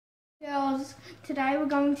girls, today we're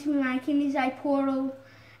going to be making is a portal,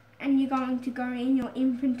 and you're going to go in your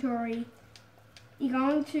inventory. You're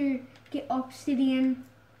going to get obsidian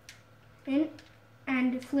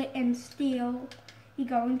and flint and steel. You're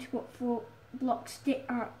going to put 4 blocks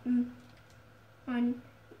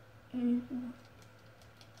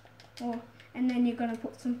and then you're going to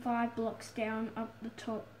put some 5 blocks down up the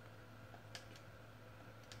top.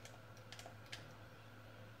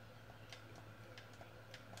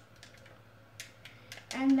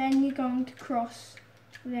 And then you're going to cross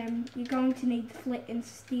them. You're going to need flint and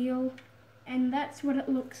steel, and that's what it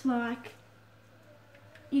looks like.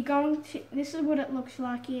 This is what it looks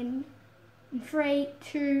like in 3,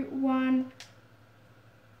 2, 1.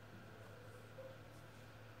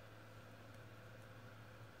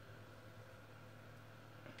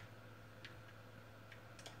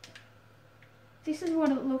 This is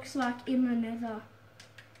what it looks like in the nether.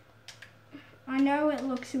 I know it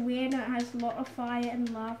looks weird, it has a lot of fire and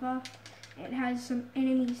lava. It has some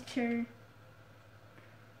enemies too.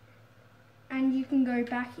 And you can go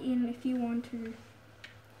back in if you want to.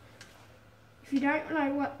 If you don't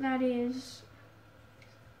know what that is,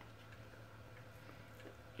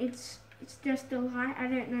 it's just a light. I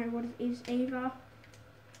don't know what it is either.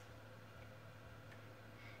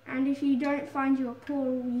 And if you don't find your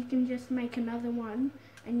portal, you can just make another one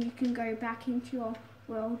and you can go back into your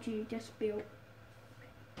world you just built.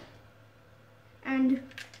 And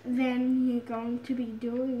then you're going to be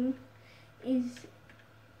doing is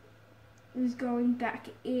going back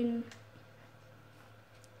in.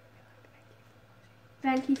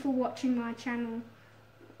 Thank you for watching my channel.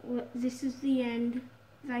 This is the end.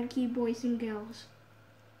 Thank you, boys and girls.